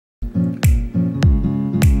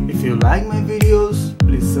If you like my videos,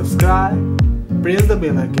 please subscribe, press the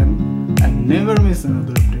bell icon and never miss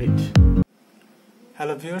another update.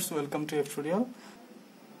 Hello viewers, welcome to FTorial.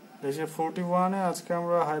 Lecture 41 এ আজকে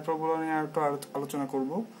আমরা hyperbola নিয়ে একটু আলোচনা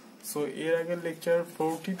করব। So এর আগের লেকচার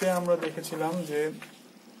 40 তে আমরা দেখেছিলাম যে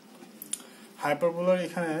হাইপারবোলার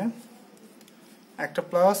এখানে একটা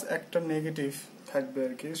প্লাস একটা নেগেটিভ থাকবে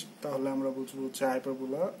আর কি, তাহলে আমরা বুঝবো যে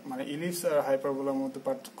হাইপারবোলা মানে ইলিপস আর হাইপারবোলার মধ্যে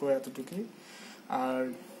পার্থক্য এতটুকুই। আর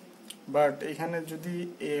বাট এখানে যদি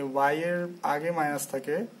y এর আগে মাইনাস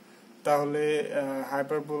থাকে তাহলে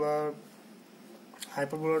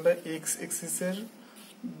হাইপারবোলাটা x এক্সিস এর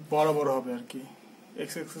বরাবর হবে আর কি, x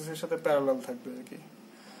এক্সিস এর সাথে প্যারালাল থাকবে আর কি।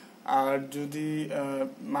 আর যদি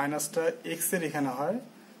মাইনাসটা x এর এখানে হয়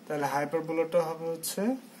তাহলে হাইপারবোলাটা হবে হচ্ছে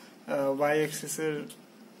y এক্সিস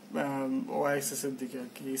এর দিকে আর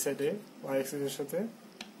কি, এই সাইডে y এক্সিস এর সাথে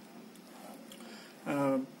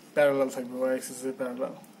প্যারালাল থাকবে, y এক্সিস এর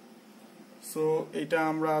প্যারালাল। সো এটা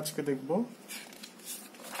আমরা আজকে দেখব।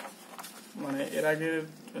 মানে এর আগের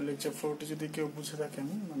লেকচার 40 যদি কেউ বুঝে থাকেন,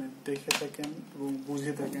 মানে দেখে থাকেন এবং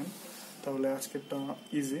বুঝে থাকেন, তাহলে আজকেরটা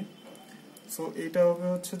ইজি। সো এটা হবে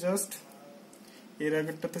হচ্ছে জাস্ট এর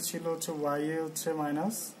আগেরটাতে ছিল হচ্ছে y এ হচ্ছে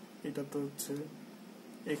মাইনাস, এটা তো হচ্ছে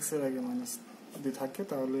x এর আগে মাইনাস যদি থাকে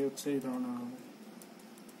তাহলে হচ্ছে এই ধরনের হবে।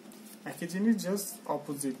 একই জিনিস just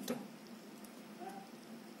অপোজিটটা,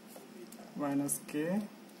 minus k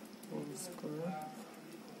whole square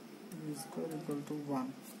b square equal to 1।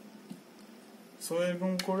 So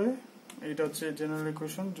এরকম করে এটা হচ্ছে জেনারেল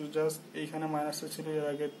ইকুয়েশন। জাস্ট এইখানে মাইনাসটা ছিল এর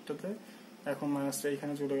আগেরটাতে, এখন মাইনাসটা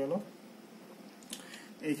এইখানে চলে গেল।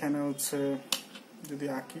 এইখানে হচ্ছে যদি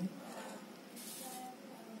আঁকি,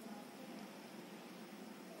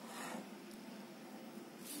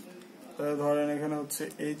 তাহলে ধরেন এখানে হচ্ছে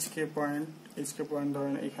HK পয়েন্ট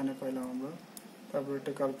ধরেন এখানে পাইলাম আমরা, তারপর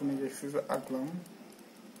একটা কাল্পনিক এক্সিস আঁকলাম।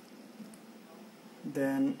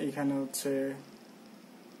 দেন এখানে হচ্ছে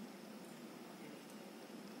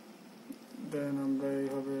দেন আমরা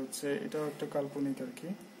এইভাবে হচ্ছে এটাও একটা কাল্পনিক আর কি,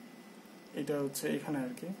 এটা হচ্ছে এখানে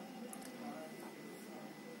আর কি।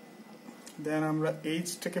 দেন আমরা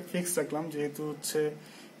এইচটাকে ফিক্স রাখলাম, যেহেতু হচ্ছে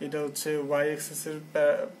এটা হচ্ছে y এক্সিস এর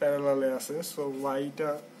প্যারালালে আছে। সো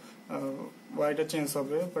yটা চেঞ্জ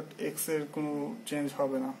হবে বাট x এর কোনো চেঞ্জ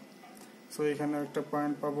হবে না। সো এখানে একটা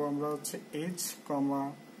পয়েন্ট পাবো আমরা হচ্ছে h,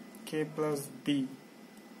 k plus b,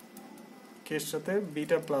 k এর সাথে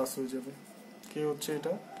বিটা প্লাস হয়ে যাবে, k হচ্ছে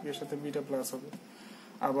এটা, k এর সাথে বিটা প্লাস হবে।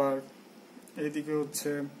 আবার এইদিকে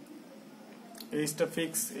হচ্ছে এইচটা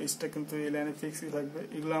ফিক্স, এইচটা কিন্তু এই লাইনে ফিক্সই থাকবে।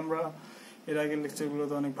 এগুলো আমরা এর আগের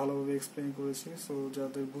লেকচারগুলোতে অনেক ভালোভাবে এক্সপ্লেইন করেছি। সো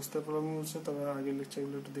যাদের বুঝতে প্রবলেম হচ্ছে তারা আগের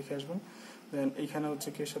লেকচারগুলো একটু দেখে আসবেন। দেন এখানে হচ্ছে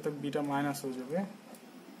k এর সাথে বিটা মাইনাস হয়ে যাবে।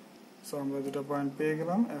 সো আমরা দুটো পয়েন্ট পেয়ে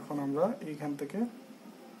গেলাম। এখন আমরা এইখান থেকে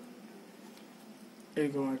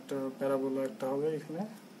এরকম একটা প্যারাবোলা একটা হবে এখানে,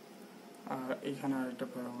 আর এইখানে আরেকটা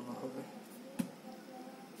প্যারাবোলা হবে।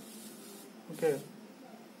 ওকে,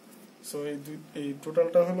 সো এই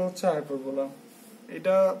টোটালটা হলো হচ্ছে হাইপারবোলা।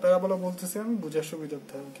 এটা প্যারাবোলা বলতেছি আমি বুঝার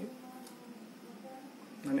সুবিধার্থে আর কি,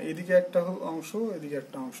 মানে এদিকে একটা অংশ এদিকে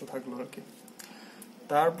একটা অংশ থাকলো আর কি।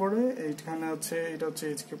 তারপরে এইখানে হচ্ছে এটা হচ্ছে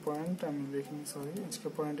HK পয়েন্ট, আমি লিখিনি সরি, HK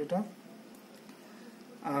পয়েন্ট এটা।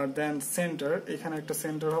 আর দেন সেন্টার, এখানে একটা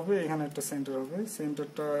সেন্টার হবে, এখানে একটা সেন্টার হবে।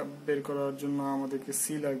 সেন্টারটা বের করার জন্য আমাদেরকে c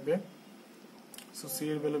লাগবে। সো c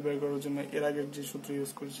এর ভ্যালু বের করার জন্য এর আগের যে সূত্র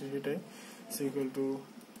ইউজ করেছি সেটাই, c equal to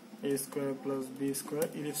a square plus b square.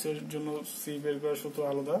 ইলিপসের জন্য c বের করার সূত্র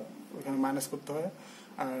আলাদা, ওখানে মাইনাস করতে হয়,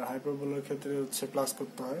 আর হাইপারবোলার ক্ষেত্রে হচ্ছে প্লাস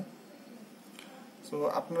করতে হয়। সো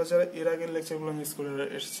আপনারা যারা এর আগের লেকচারগুলো মিস করে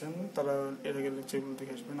এসেছেন তারা এর আগের লেকচারগুলো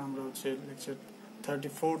দেখে আসবেন। আমরা হচ্ছে লেকচার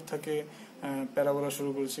 34 থেকে প্যারাবোলা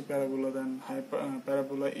শুরু করেছি, প্যারাবোলা দেন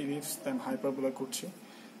প্যারাবোলা ইলিপস দেন হাইপারবোলা করছি।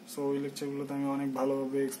 সো ওই লেকচারগুলোতে আমি অনেক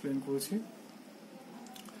ভালোভাবে এক্সপ্লেইন করেছি।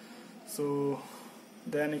 সো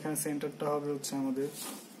দেন এখানে সেন্টারটা হবে হচ্ছে আমাদের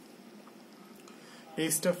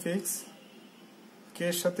এইচটা ফিক্স, কে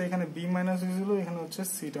এর সাথে এখানে বি মাইনাস হয়েছিল, এখানে হচ্ছে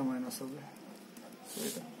সিটা মাইনাস হবে। সো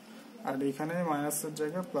এটা, আর এখানে মাইনাসের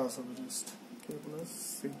জায়গায় প্লাস হবে, জাস্ট কে প্লাস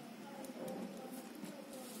সি।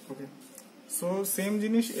 ওকে, সো সেম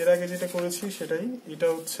জিনিস এর আগে যেটা করেছি সেটাই। এটা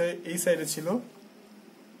হচ্ছে এই সাইডে ছিল,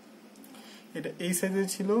 এটা এই সাইডে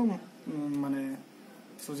ছিল, মানে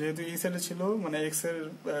সো যেহেতু এই সাইডে ছিল মানে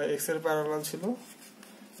এক্স এর প্যারালাল ছিল,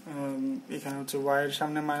 এখানে হচ্ছে y এর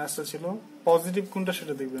সামনে মাইনাসটা ছিল। পজিটিভ কোনটা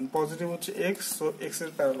সেটা দেখবেন, পজিটিভ হচ্ছে x, সো x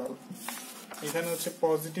এর প্যারালাল। এখানে হচ্ছে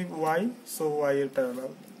পজিটিভ y, সো y এর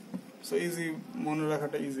প্যারালাল। সো ইজি, মনে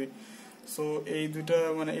রাখাটা ইজি। সো এই দুইটা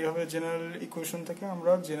মানে এইভাবে জেনারেল ইকুয়েশন থেকে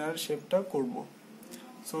আমরা জেনারেল শেপটা করব।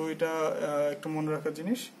 সো এটা একটু মনে রাখার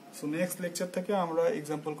জিনিস। সো নেক্সট লেকচার থেকে আমরা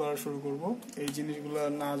এক্সাম্পল করা শুরু করব। এই জিনিসগুলো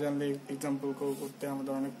না জানলে এক্সাম্পল করতে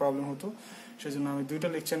আমাদের অনেক প্রবলেম হতো, সেজন্য আমি 2টা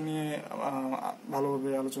লেকচার নিয়ে ভালোভাবে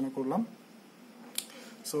আলোচনা করলাম।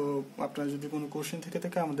 সো আপনার যদি কোনো কোশ্চেন থেকে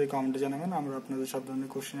থাকে আমাদের কমেন্টে জানাবেন, আমরা আপনাদের সব ধরনের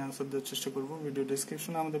কোশ্চেনের আনসার দেওয়ার চেষ্টা করব। ভিডিও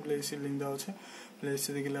ডেসক্রিপশনে আমাদের প্লেলিস্টের লিঙ্ক দেওয়া আছে,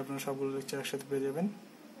 প্লেলিস্টে গেলে আপনারা সবগুলো লেকচার একসাথে পেয়ে যাবেন।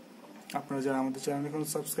 আপনারা যারা আমাদের চ্যানেল এখন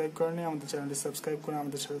সাবস্ক্রাইব করেনি, আমাদের চ্যানেলটি সাবস্ক্রাইব করে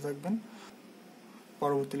আমাদের সাথে থাকবেন।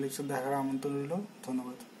 পরবর্তী লেকচার দেখার আমন্ত্রণ রইল।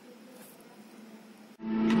 ধন্যবাদ।